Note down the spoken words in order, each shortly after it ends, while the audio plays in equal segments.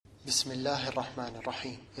بسم الله الرحمن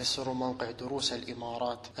الرحيم. يسر موقع دروس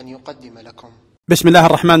الإمارات أن يقدم لكم. بسم الله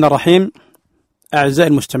الرحمن الرحيم. أعزائي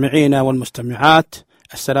المستمعين والمستمعات،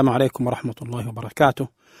 السلام عليكم ورحمة الله وبركاته،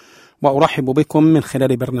 وأرحب بكم من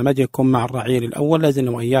خلال برنامجكم مع الرعيل الأول.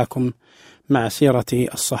 لازلنا وإياكم مع سيرة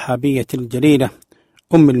الصحابية الجليلة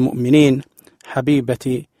أم المؤمنين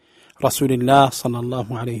حبيبة رسول الله صلى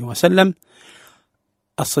الله عليه وسلم،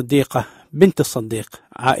 الصديقة بنت الصديق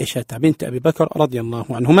عائشة بنت أبي بكر رضي الله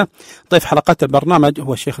عنهما. ضيف حلقات البرنامج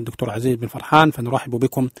هو الشيخ الدكتور عزيز بن فرحان، فنرحب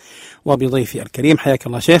بكم وبضيفي الكريم. حياك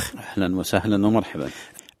الله شيخ. أهلا وسهلا ومرحبا.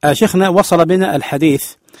 شيخنا، وصل بنا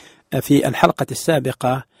الحديث في الحلقة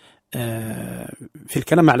السابقة في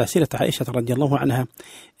الكلام على سيرة عائشة رضي الله عنها،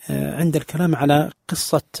 عند الكلام على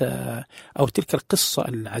قصة أو تلك القصة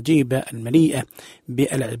العجيبة المليئة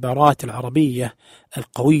بالعبارات العربية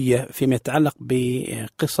القوية فيما يتعلق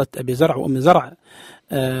بقصة أبي زرع وأم زرع،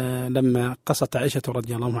 لما قصت عائشة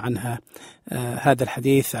رضي الله عنها هذا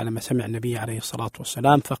الحديث على ما سمع النبي عليه الصلاة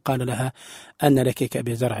والسلام، فقال لها أن لك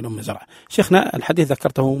كأبي زرع أم زرع. شيخنا، الحديث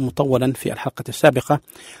ذكرته مطولا في الحلقة السابقة،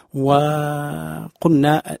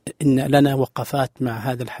 وقلنا إن لنا وقفات مع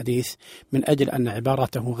هذا الحديث من أجل أن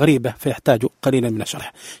عبارته غريبة فيحتاج قليلا من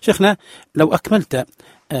الشرح. شيخنا، لو أكملت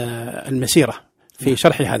المسيرة في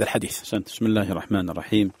شرح هذا الحديث. بسم الله الرحمن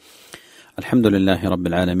الرحيم. الحمد لله رب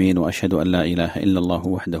العالمين، وأشهد أن لا إله إلا الله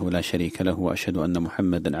وحده لا شريك له، وأشهد أن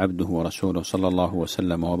محمدا عبده ورسوله صلى الله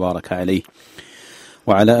وسلم وبارك عليه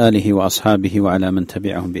وعلى آله وأصحابه وعلى من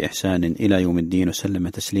تبعهم بإحسان إلى يوم الدين، وسلم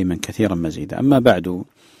تسليما كثيرا مزيدا. أما بعد،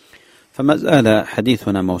 فما زال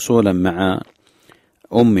حديثنا موصولا مع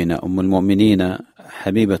أمنا أم المؤمنين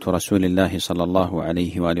حبيبة رسول الله صلى الله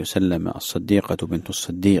عليه وآله وسلم، الصديقة بنت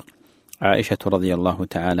الصديق عائشة رضي الله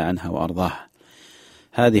تعالى عنها وأرضاها.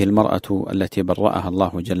 هذه المرأة التي برأها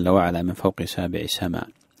الله جل وعلا من فوق 7 سماء،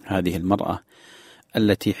 هذه المرأة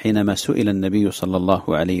التي حينما سئل النبي صلى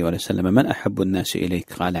الله عليه وسلم من أحب الناس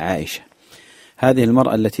إليك قال عائشة. هذه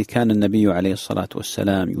المرأة التي كان النبي عليه الصلاة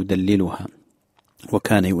والسلام يدللها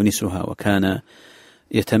وكان يؤنسها، وكان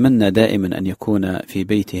يتمنى دائما أن يكون في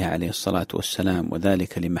بيتها عليه الصلاة والسلام،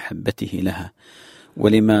 وذلك لمحبته لها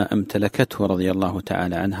ولما امتلكته رضي الله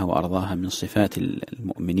تعالى عنها وأرضاها من صفات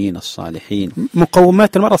المؤمنين الصالحين،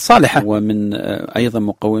 مقومات المرأة الصالحة، ومن أيضا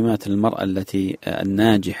مقومات المرأة التي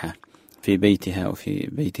الناجحة في بيتها وفي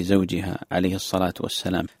بيت زوجها عليه الصلاة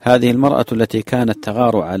والسلام. هذه المرأة التي كانت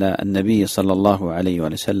تغار على النبي صلى الله عليه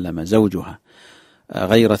وسلم زوجها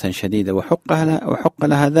غيرة شديدة، وحق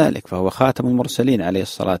لها ذلك، فهو خاتم المرسلين عليه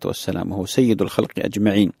الصلاة والسلام، وهو سيد الخلق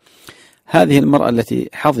أجمعين. هذه المرأة التي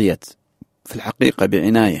حظيت في الحقيقة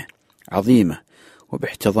بعناية عظيمة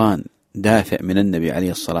وباحتضان دافئ من النبي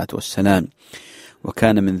عليه الصلاة والسلام،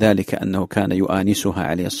 وكان من ذلك أنه كان يؤانسها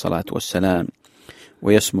عليه الصلاة والسلام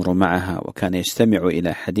ويسمر معها، وكان يستمع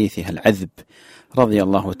إلى حديثها العذب رضي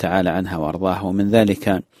الله تعالى عنها وأرضاها. ومن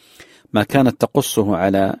ذلك ما كانت تقصه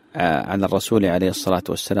على الرسول عليه الصلاة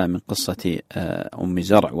والسلام من قصة أم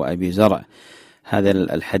زرع وأبي زرع، هذا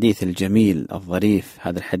الحديث الجميل الظريف،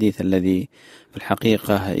 هذا الحديث الذي في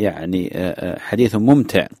الحقيقة يعني حديث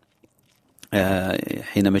ممتع.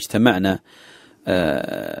 حينما اجتمعنا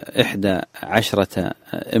 11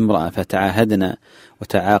 امرأة فتعاهدنا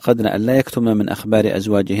وتعاقدنا أن لا يكتمن من أخبار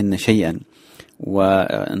أزواجهن شيئا،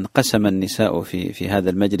 وانقسم النساء في هذا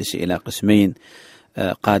المجلس إلى قسمين،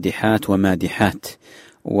 قادحات ومادحات،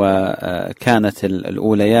 وكانت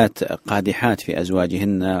الأوليات قادحات في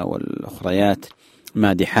أزواجهن والأخريات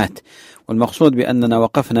مادحات. والمقصود بأننا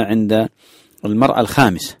وقفنا عند المرأة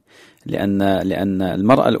الخامسة، لأن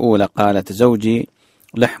المرأة الأولى قالت زوجي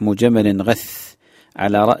لحم جمل غث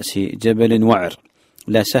على رأس جبل وعر،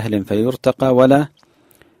 لا سهل فيرتقى ولا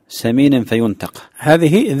سمين فينتقى.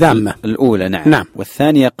 هذه ذامة الأولى. نعم.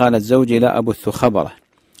 والثانية قالت زوجي لا أبث خبره،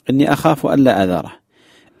 إني أخاف ألا أذره،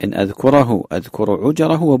 إن أذكره أذكر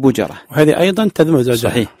عجره وبجره، وهذه أيضا تذم زوجها.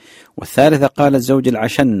 صحيح. والثالثة قالت زوجي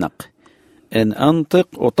العشنق، إن أنطق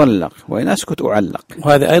أطلق وإن أسكت أعلق،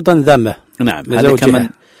 وهذه أيضا ذمة. نعم. هذا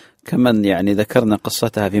كمن يعني ذكرنا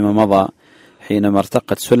قصتها فيما مضى، حينما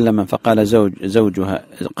ارتقت سلما فقال زوجها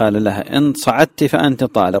قال لها إن صعدت فأنت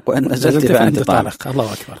طالق وإن نزلت فأنت طالق.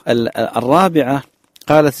 الله أكبر. الرابعة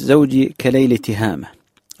قالت زوجي كليل تهامة،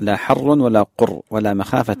 لا حر ولا قر ولا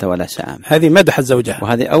مخافة ولا سآمة. هذه مدح زوجها،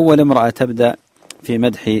 وهذه أول امرأة تبدأ في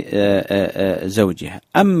مدح زوجها.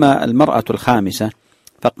 أما المرأة الخامسة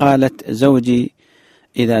فقالت زوجي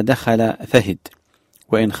إذا دخل فهد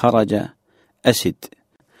وإن خرج أسد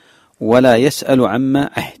ولا يسأل عما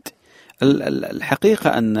عهد.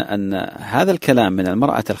 الحقيقة أن هذا الكلام من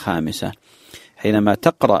المرأة الخامسة حينما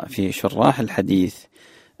تقرأ في شراح الحديث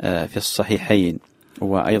في الصحيحين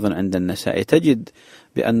وأيضا عند النساء تجد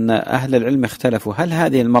بأن أهل العلم اختلفوا هل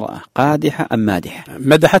هذه المرأة قادحة أم مادحة،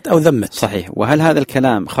 مدحت أو ذمت. صحيح. وهل هذا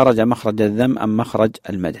الكلام خرج مخرج الذم أم مخرج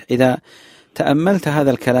المدح؟ إذا تأملت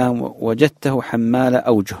هذا الكلام وجدته حمال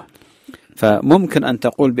أوجه، فممكن أن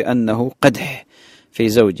تقول بأنه قدح في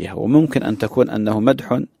زوجها، وممكن أن تكون أنه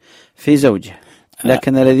مدح في زوجها،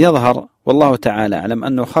 لكن الذي يظهر والله تعالى أعلم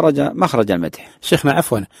أنه خرج مخرج المدح. شيخنا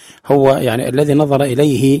عفوا، هو يعني الذي نظر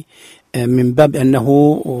إليه من باب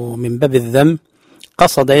أنه من باب الذم،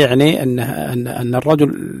 قصد يعني أن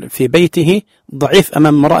الرجل في بيته ضعيف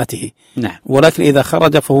أمام امرأته، نعم، ولكن إذا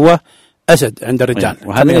خرج فهو أسد عند الرجال.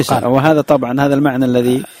 وهذا طبعا هذا المعنى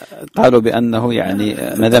الذي قالوا بأنه يعني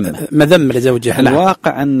مذم لزوجها.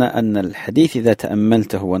 الواقع أن الحديث إذا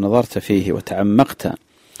تأملته ونظرت فيه وتعمقت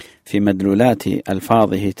في مدلولات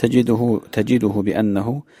ألفاظه تجده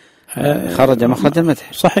بأنه خرج مخرج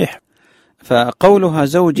المدح. صحيح. فقولها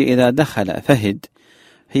زوجي إذا دخل فهد،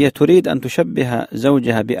 هي تريد أن تشبه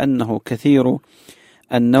زوجها بأنه كثير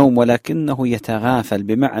النوم ولكنه يتغافل،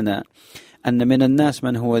 بمعنى أن من الناس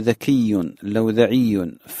من هو ذكي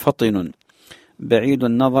لوذعي فطن بعيد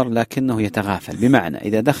النظر لكنه يتغافل، بمعنى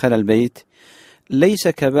إذا دخل البيت ليس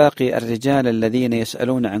كباقي الرجال الذين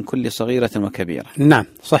يسألون عن كل صغيرة وكبيرة. نعم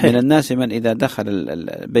صحيح. من الناس من إذا دخل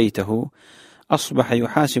بيته أصبح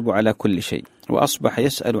يحاسب على كل شيء، وأصبح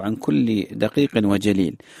يسأل عن كل دقيق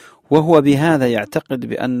وجليل، وهو بهذا يعتقد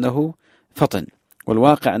بأنه فطن،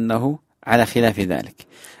 والواقع أنه على خلاف ذلك.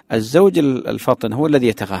 الزوج الفطن هو الذي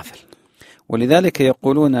يتغافل، ولذلك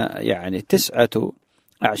يقولون يعني 9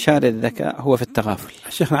 أعشار الذكاء هو في التغافل.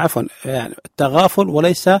 شيخنا عفوا، يعني التغافل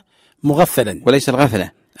وليس مغفلا، وليس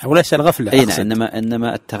الغفلة، وليس الغفلة،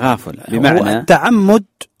 إنما التغافل بمعنى التعمد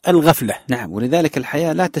الغفلة. نعم، ولذلك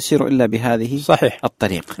الحياة لا تسير إلا بهذه صحيح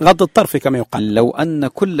الطريق، غض الطرف كما يقال. لو أن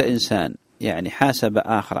كل إنسان يعني حاسب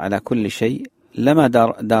آخر على كل شيء لما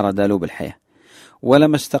دار دالوب الحياة،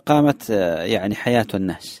 ولما استقامت يعني حياة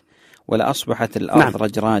الناس، ولا أصبحت الأرض نعم.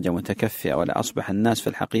 رجراجة متكفئة، ولا أصبح الناس في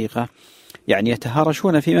الحقيقة يعني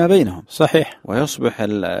يتهارشون فيما بينهم. صحيح. ويصبح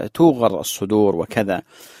توغر الصدور وكذا.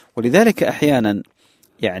 ولذلك أحيانا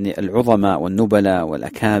يعني العظماء والنبلاء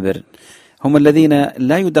والأكابر هم الذين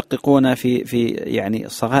لا يدققون في يعني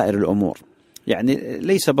صغائر الأمور، يعني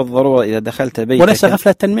ليس بالضرورة إذا دخلت بيتك، وليس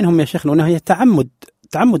غفلة منهم يا شيخنا، وأنه هي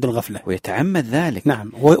تعمد الغفلة، ويتعمد ذلك.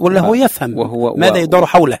 نعم، ولا هو يفهم ماذا يدور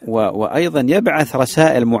حوله، وأيضا يبعث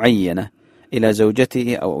رسائل معينة إلى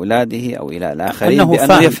زوجته أو أولاده أو إلى الآخرين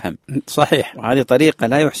بأنه يفهم. صحيح. وهذه طريقة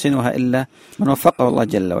لا يحسنها إلا من وفقه الله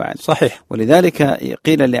جل وعلا. صحيح. ولذلك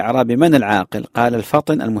قيل للأعرابي من العاقل؟ قال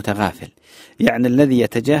الفطن المتغافل، يعني الذي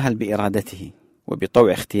يتجاهل بإرادته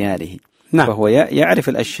وبطوع اختياره. نعم. فهو يعرف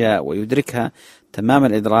الأشياء ويدركها تمام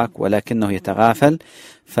الإدراك، ولكنه يتغافل.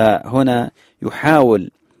 فهنا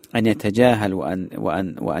يحاول أن يتجاهل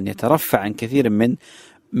وأن يترفع عن كثير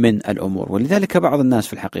من الأمور. ولذلك بعض الناس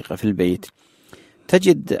في الحقيقة في البيت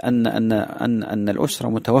تجد أن الأسرة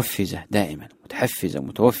متوفزة دائما، متحفزة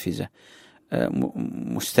متوفزة،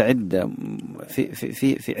 مستعدة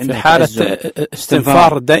في حالة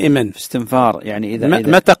استنفار دائما، في استنفار. يعني إذا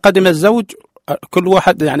متى قدم الزوج كل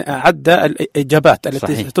واحد يعني أعد الإجابات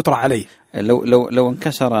التي ستطرح عليه. لو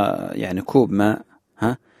انكسر يعني كوب ماء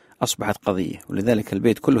أصبحت قضية. ولذلك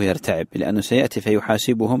البيت كله يرتعب، لأنه سيأتي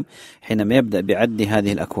فيحاسبهم حينما يبدأ بعد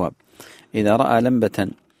هذه الأكواب. إذا رأى لمبة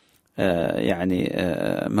يعني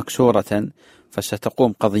مكسورة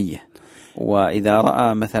فستقوم قضية، وإذا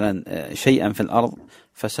رأى مثلا شيئا في الأرض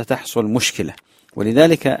فستحصل مشكلة.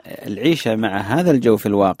 ولذلك العيشة مع هذا الجو في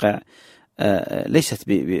الواقع ليست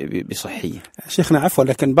بصحية. شيخنا عفوا،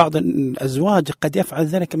 لكن بعض الأزواج قد يفعل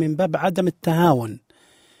ذلك من باب عدم التهاون.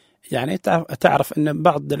 يعني تعرف أن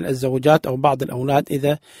بعض الزوجات أو بعض الأولاد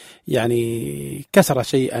إذا يعني كسر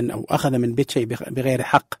شيئا أو أخذ من بيت شيء بغير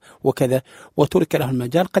حق وكذا وترك له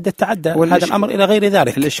المجال قد يتعدى هذا الأمر إلى غير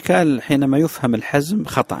ذلك. الإشكال حينما يفهم الحزم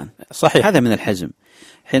خطأ. صحيح. هذا من الحزم،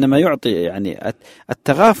 حينما يعطي يعني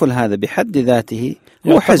التغافل هذا بحد ذاته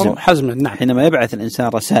هو حزم. نعم. حينما يبعث الإنسان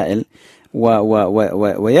رسائل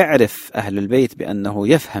ويعرف أهل البيت بأنه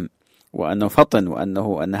يفهم وأنه فطن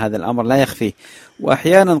وأن هذا الأمر لا يخفيه.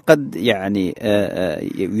 وأحيانا قد يعني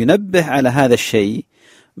ينبه على هذا الشيء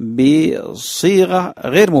بصيغة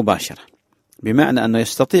غير مباشرة، بمعنى أنه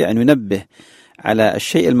يستطيع أن ينبه على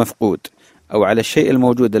الشيء المفقود أو على الشيء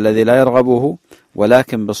الموجود الذي لا يرغبه،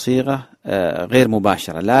 ولكن بصيغة غير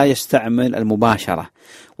مباشرة. لا يستعمل المباشرة،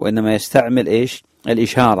 وإنما يستعمل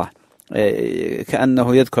الإشارة،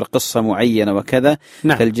 كأنه يذكر قصة معينة وكذا.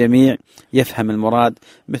 نعم. فالجميع يفهم المراد،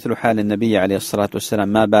 مثل حال النبي عليه الصلاة والسلام: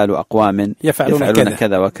 ما بال أقوام يفعلون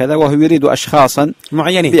كذا وكذا، وهو يريد أشخاصا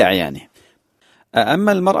معينين بأعيانه.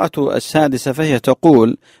 أما المرأة السادسة فهي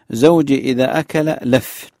تقول: زوجي إذا أكل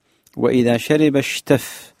لف، وإذا شرب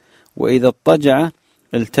اشتف، وإذا اضطجع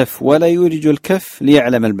التف، ولا يولج الكف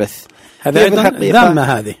ليعلم البث. هذا أيضا ذامة،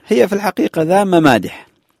 هذه هي في الحقيقة ذامة مادح.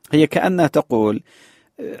 هي كأنها تقول: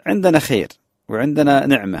 عندنا خير وعندنا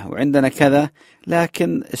نعمة وعندنا كذا،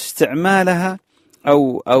 لكن استعمالها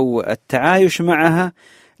أو التعايش معها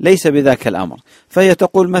ليس بذاك الأمر. فهي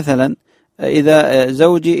تقول مثلا: إذا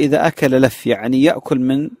زوجي إذا أكل لف، يعني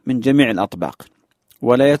يأكل من جميع الأطباق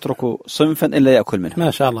ولا يترك صنفا إلا يأكل منه.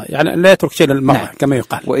 ما شاء الله، يعني لا يترك شيء للمرأة. نعم. كما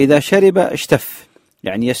يقال. وإذا شرب اشتف،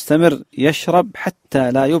 يعني يستمر يشرب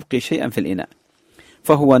حتى لا يبقي شيئا في الإناء،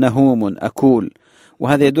 فهو نهوم أكول.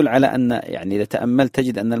 وهذا يدل على أن، يعني إذا تأملت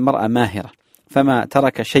تجد أن المرأة ماهرة، فما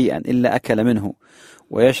ترك شيئا إلا أكل منه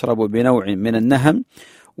ويشرب بنوع من النهم.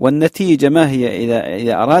 والنتيجة ما هي؟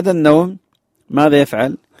 إذا أراد النوم ماذا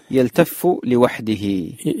يفعل؟ يلتف لوحده،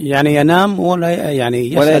 يعني ينام ولا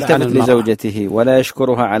يلتفت لزوجته، ولا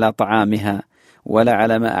يشكرها على طعامها، ولا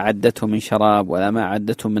على ما أعدته من شراب، ولا ما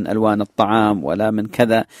أعدته من ألوان الطعام، ولا من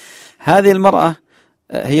كذا. هذه المرأة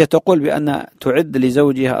هي تقول بأن تعد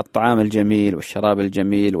لزوجها الطعام الجميل والشراب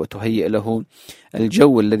الجميل، وتهيئ له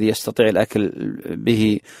الجو الذي يستطيع الأكل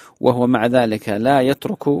به، وهو مع ذلك لا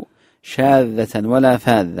يترك شاذة ولا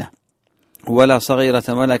فاذة ولا صغيرة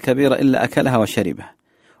ولا كبيرة إلا أكلها وشربها.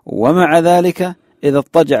 ومع ذلك إذا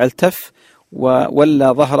اضطجع التف وولى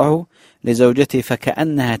ظهره لزوجته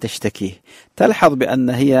فكأنها تشتكيه. تلحظ بأن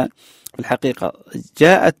هي في الحقيقة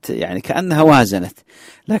جاءت يعني كأنها وازنت،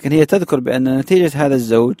 لكن هي تذكر بأن نتيجة هذا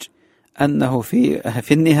الزوج أنه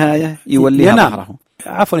في النهاية يوليها ظهره.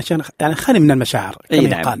 عفوا يا شيخ، يعني خالي من المشاعر كما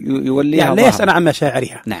نعم، يقال، يوليها يعني لا يسأل عن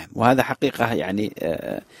مشاعرها. نعم، وهذا حقيقة يعني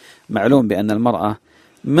معلوم بأن المرأة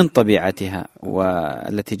من طبيعتها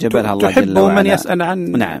والتي جبلها الله جل وعلا تحب من يسأل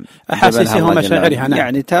عن نعم أحاسيسها ومشاعرها. نعم.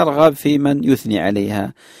 يعني ترغب في من يثني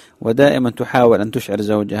عليها، ودائما تحاول أن تشعر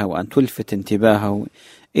زوجها وأن تلفت انتباهه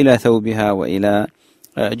إلى ثوبها وإلى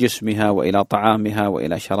جسمها وإلى طعامها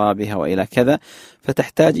وإلى شرابها وإلى كذا،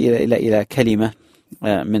 فتحتاج إلى كلمة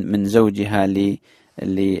من زوجها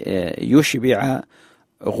ليشبع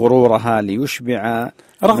غرورها، ليشبع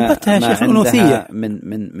رغبتها شيخ الأنوثية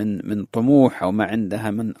من طموح، أو ما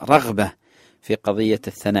عندها من رغبة في قضية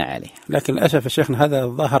الثناء عليه. لكن للأسف الشيخ هذا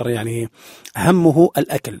الظاهر يعني همه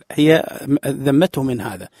الأكل. هي ذمته من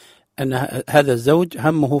هذا، أن هذا الزوج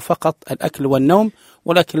همه فقط الأكل والنوم،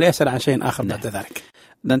 ولكن لا يسأل عن شيء آخر بعد ذلك.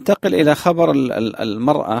 ننتقل إلى خبر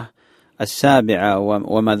المرأة السابعة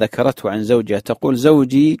وما ذكرته عن زوجها. تقول: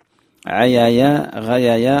 زوجي عيايا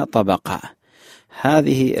غيايا طبقا.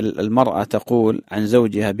 هذه المرأة تقول عن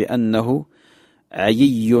زوجها بأنه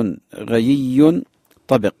عيي غيي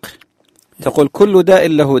طبق. تقول: كل داء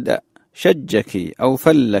له داء، شجك أو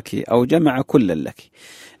فلك أو جمع كل لك.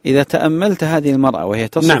 إذا تأملت هذه المرأة وهي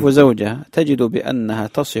تصف زوجها تجد بأنها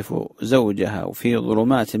تصف زوجها في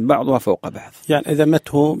ظلمات بعضها فوق بعض. يعني إذا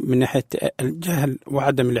مته من ناحية الجهل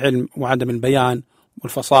وعدم العلم وعدم البيان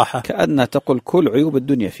والفصاحة، كأنها تقول كل عيوب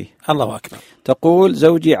الدنيا فيه. الله أكبر. تقول: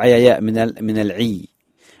 زوجي عياياء من العي.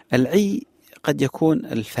 العي قد يكون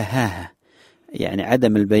الفهاهة، يعني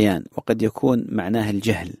عدم البيان، وقد يكون معناه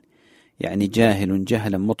الجهل، يعني جاهل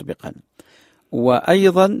جهلا مطبقا.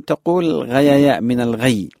 وأيضا تقول غياياء من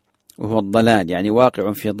الغي، وهو الضلال، يعني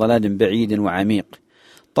واقع في ضلال بعيد وعميق.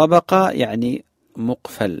 طبقة يعني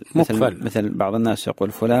مقفل. مثل بعض الناس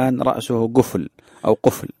يقول فلان رأسه قفل أو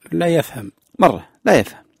قفل، لا يفهم مرة، لا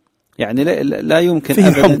يفهم، يعني لا يمكن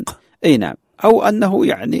فيه حمق. أي نعم، أو أنه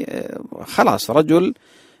يعني خلاص رجل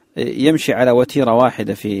يمشي على وتيرة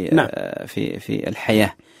واحدة في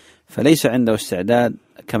الحياة، فليس عنده استعداد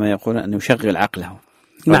كما يقول أن يشغل عقله.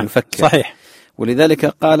 نعم، يفكر. صحيح. ولذلك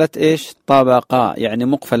قالت إيش؟ طبقا، يعني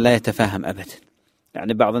مقفل لا يتفاهم أبدا.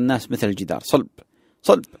 يعني بعض الناس مثل الجدار،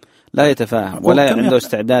 صلب لا يتفاهم ولا عنده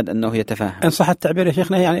استعداد أنه يتفاهم. إن صح التعبير يا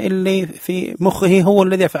شيخنا، يعني اللي في مخه هو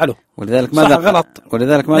الذي يفعله. ولذلك ماذا غلط؟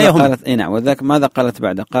 ولذلك ماذا قالت؟ نعم، ولذلك ماذا قالت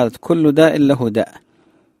بعد؟ قالت: كل داء له داء،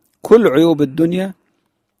 كل عيوب الدنيا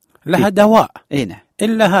لها دواء. نعم،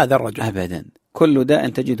 إلا هذا الرجل أبدا، كل داء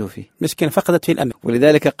تجده فيه. مسكين فقدت في الأمل.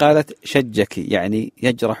 ولذلك قالت: شجك، يعني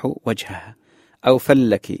يجرح وجهها، أو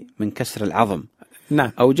فلك من كسر العظم.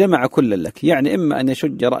 نعم. أو جمع كل لك، يعني إما أن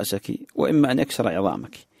يشج رأسك وإما أن يكسر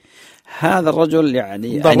عظامك. هذا الرجل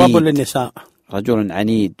يعني ضراب للنساء، رجل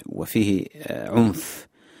عنيد وفيه عنف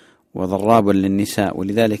وضراب للنساء،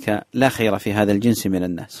 ولذلك لا خير في هذا الجنس من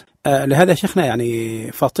الناس. لهذا شيخنا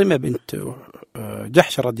يعني فاطمة بنت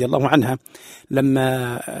جحش رضي الله عنها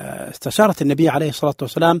لما استشارت النبي عليه الصلاة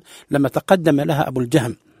والسلام، لما تقدم لها أبو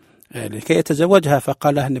الجهم لكي يتزوجها،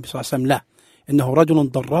 فقال لها النبي صلى الله عليه وسلم: لا، إنه رجل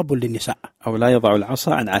ضراب للنساء، أو لا يضع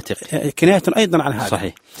العصا عن عاتقه، كناية أيضا عن هذا.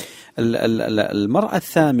 صحيح. المرأة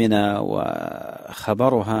الثامنة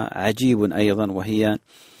وخبرها عجيب أيضا، وهي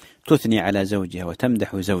تثني على زوجها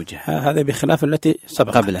وتمدح زوجها، هذا بخلاف التي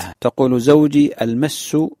سبقت قبلها. تقول: زوجي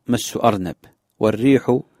المس مس أرنب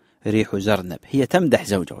والريح ريح زرنب. هي تمدح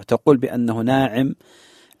زوجها وتقول بأنه ناعم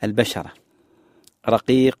البشرة،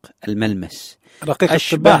 رقيق الملمس، رقيق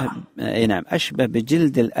أشبه نعم أشبه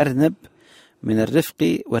بجلد الأرنب من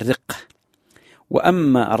الرفق والرقة.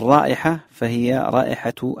 وأما الرائحة فهي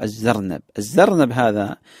رائحة الزرنب. الزرنب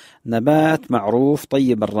هذا نبات معروف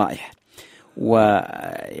طيب الرائحة،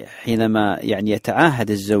 وحينما يعني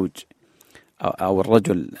يتعاهد الزوج أو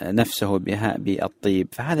الرجل نفسه بها بالطيب،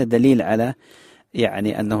 فهذا دليل على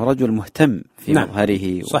يعني أنه رجل مهتم في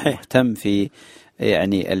مظهره، ومهتم في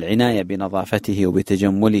يعني العناية بنظافته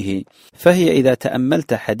وبتجمله. فهي إذا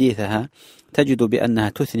تأملت حديثها تجد بأنها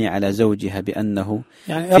تثني على زوجها بأنه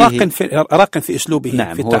يعني راق في أسلوبه،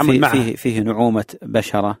 نعم، في التعامل معه، فيه نعومة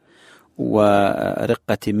بشرة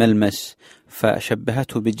ورقة ملمس،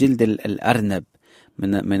 فشبهته بجلد الأرنب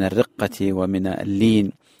من الرقة ومن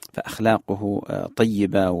اللين. فأخلاقه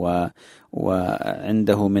طيبة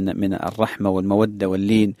وعنده من الرحمة والمودة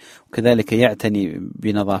واللين، وكذلك يعتني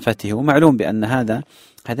بنظافته. ومعلوم بأن هذا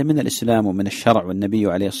من الإسلام ومن الشرع، والنبي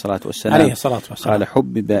عليه الصلاة والسلام قال: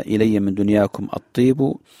 حبب إلي من دنياكم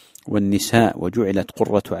الطيب والنساء وجعلت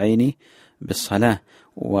قرة عيني بالصلاة.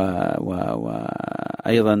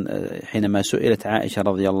 وأيضا حينما سئلت عائشة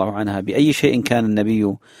رضي الله عنها بأي شيء كان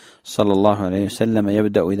النبي صلى الله عليه وسلم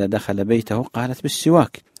يبدأ إذا دخل بيته، قالت: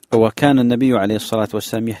 بالسواك. وكان النبي عليه الصلاة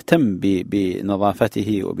والسلام يهتم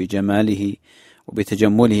بنظافته وبجماله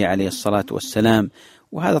وبتجمله عليه الصلاة والسلام.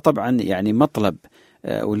 وهذا طبعا يعني مطلب،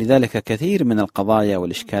 ولذلك كثير من القضايا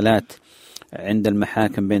والإشكالات عند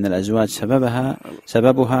المحاكم بين الأزواج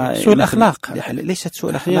سببها سوء الأخلاق. ليست سوء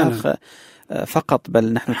الأخلاق فقط،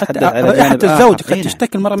 بل نحن نتحدث على جانب حتى الزوج قد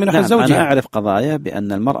تشتكي المرأة من أحد زوجها. أنا أعرف قضايا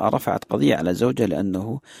بأن المرأة رفعت قضية على زوجها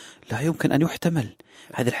لأنه لا يمكن أن يحتمل.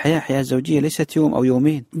 هذه حياة زوجية ليست يوم أو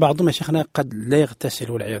يومين. بعضهم يا شيخنا قد لا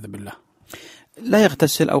يغتسل والعياذ بالله، لا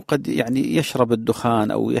يغتسل، أو قد يعني يشرب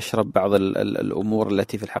الدخان أو يشرب بعض الأمور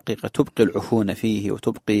التي في الحقيقة تبقي العفونة فيه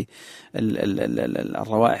وتبقي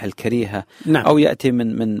الروائح الكريهة. نعم. أو يأتي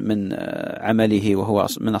من عمله وهو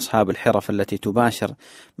من أصحاب الحرف التي تباشر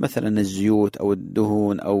مثلا الزيوت أو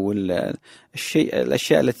الدهون أو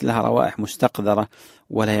الأشياء التي لها روائح مستقذرة،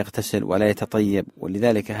 ولا يغتسل ولا يتطيب،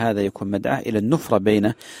 ولذلك هذا يكون مدعاة إلى النفرة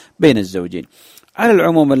بين الزوجين. على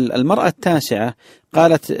العموم المرأة التاسعة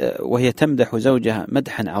قالت وهي تمدح زوجها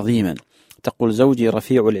مدحا عظيما، تقول: زوجي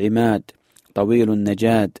رفيع العماد طويل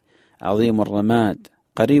النجاد عظيم الرماد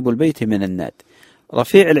قريب البيت من الناد.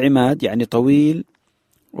 رفيع العماد يعني طويل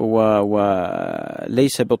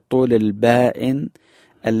وليس بالطول البائن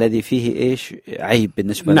الذي فيه عيب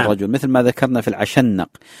بالنسبة للرجل، مثل ما ذكرنا في العشنق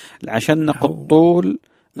الطول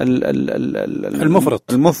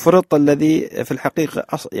المفرط الذي في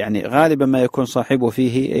الحقيقة يعني غالبا ما يكون صاحبه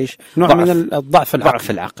فيه نوع من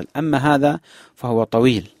الضعف العقل. أما هذا فهو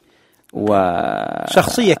طويل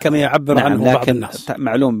شخصية كما يعبر عنه بعض الناس.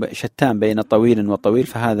 معلوم شتان بين طويل وطويل،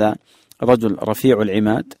 فهذا رجل رفيع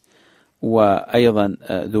العماد وأيضا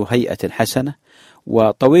ذو هيئة حسنة.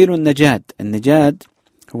 وطويل النجاد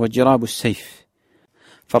هو جراب السيف.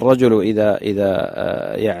 فالرجل إذا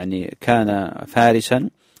يعني كان فارسا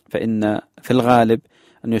فإن في الغالب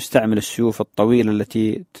أن يستعمل السيوف الطويلة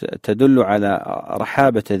التي تدل على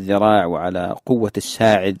رحابة الذراع وعلى قوة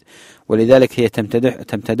الساعد، ولذلك هي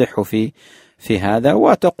تمتدحه في هذا.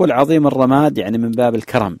 وتقول عظيم الرماد يعني من باب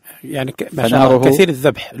الكرم، يعني كثير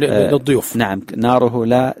الذبح للضيوف. نعم، ناره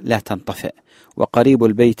لا تنطفئ. وقريب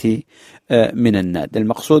البيت من الناد،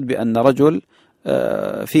 المقصود بأن رجل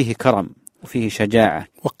فيه كرم وفيه شجاعة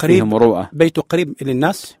وفيه مروءة. بيته قريب إلى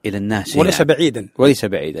الناس وليس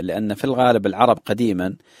بعيدا، لأن في الغالب العرب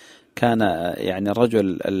قديما كان يعني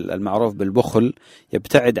الرجل المعروف بالبخل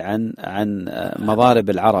يبتعد عن مضارب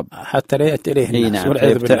العرب حتى لا يأتي إليه الناس. نعم،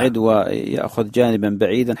 يبتعد ويأخذ جانبا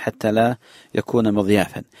بعيدا حتى لا يكون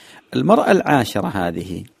مضيافا. المرأة العاشرة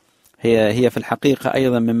هذه هي في الحقيقة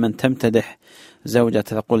أيضا ممن تمتدح زوجها،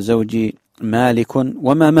 تقول: زوجي مالك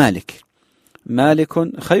وما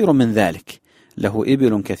مالك خير من ذلك، له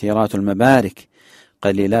إبل كثيرات المبارك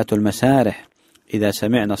قليلات المسارح إذا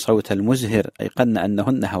سمعنا صوت المزهر أيقن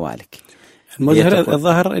أنهن هوالك. المزهر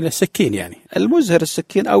الظاهر إلى السكين، يعني المزهر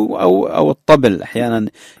السكين أو الطبل، أحيانا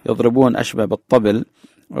يضربون أشبه بالطبل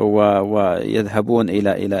ويذهبون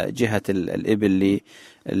إلى جهة الإبل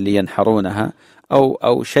اللي ينحرونها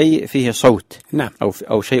أو شيء فيه صوت. نعم.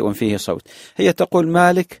 أو شيء فيه صوت. هي تقول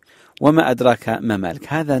مالك وما أدراك ما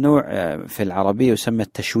مالك. هذا نوع في العربية يسمى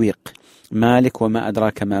التشويق. مالك وما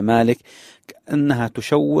أدراك ما مالك، أنها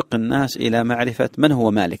تشوق الناس إلى معرفة من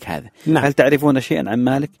هو مالك هذا. نعم. هل تعرفون شيئا عن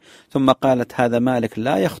مالك؟ ثم قالت هذا مالك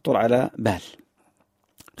لا يخطر على بال،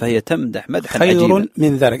 فهي تمدح مدحا خير عجيبا.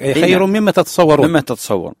 من ذلك، أي خير مما تتصورون. مما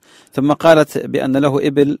تتصور. ثم قالت بأن له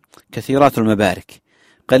إبل كثيرات المبارك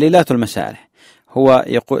قليلات المسارح. هو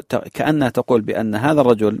يقول كأنها تقول بأن هذا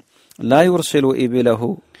الرجل لا يرسل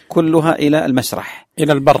إبله كلها إلى المسرح،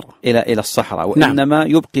 إلى البر، إلى الصحراء، وإنما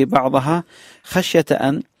يبقي بعضها خشية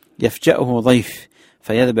أن يفجأه ضيف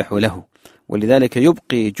فيذبح له، ولذلك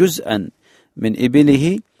يبقي جزءا من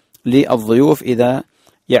إبله للضيوف إذا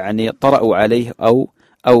يعني طرأوا عليه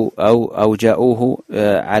أو جاءوه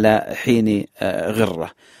على حين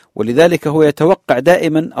غرة. ولذلك هو يتوقع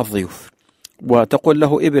دائما الضيوف، وتقول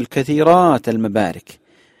له إبل كثيرات المبارك.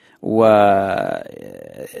 وإذا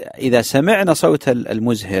سمعنا صوت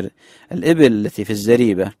المزهر، الإبل التي في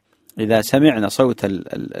الزريبة إذا سمعنا صوت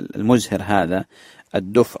المزهر هذا،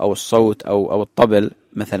 الدف أو الصوت أو الطبل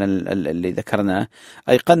مثلا اللي ذكرناه،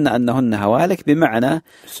 أيقنا أنهن هوالك، بمعنى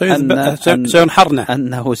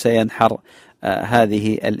أنه سينحر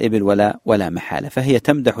هذه الإبل ولا محالة. فهي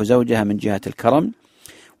تمدح زوجها من جهة الكرم،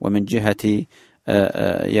 ومن جهة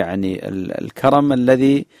يعني الكرم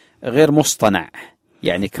الذي غير مصطنع،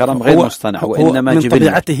 يعني كرم غير مصطنع وإنما من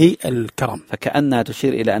طبيعته الكرم. فكأنها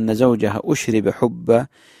تشير إلى أن زوجها أشرب حب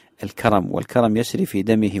الكرم، والكرم يسري في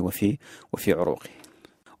دمه وفي عروقه.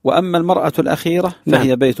 وأما المرأة الأخيرة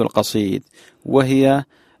فهي بيت القصيد، وهي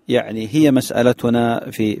يعني هي مسألتنا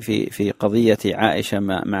في قضية عائشة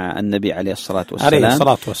مع النبي عليه الصلاة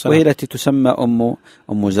والسلام، وهي التي تسمى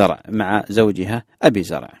أم زرع مع زوجها أبي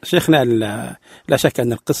زرع. شيخنا، لا شك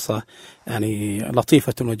أن القصة يعني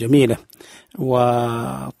لطيفة وجميلة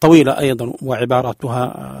وطويلة أيضا،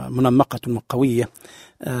 وعباراتها منمقة وقوية.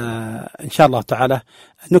 إن شاء الله تعالى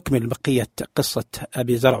نكمل بقية قصة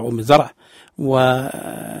أبي زرع وأم زرع،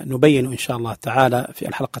 ونبين إن شاء الله تعالى في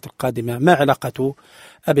الحلقة القادمة ما علاقة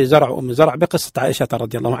أبي زرع وأم زرع بقصة عائشة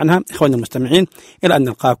رضي الله عنها. إخواني المستمعين، إلى أن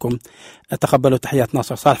نلقاكم، تقبلوا تحيات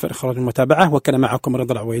ناصر صالح في الإخراج والمتابعة، وكان معكم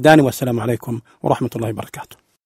رضا العويداني، والسلام عليكم ورحمة الله وبركاته.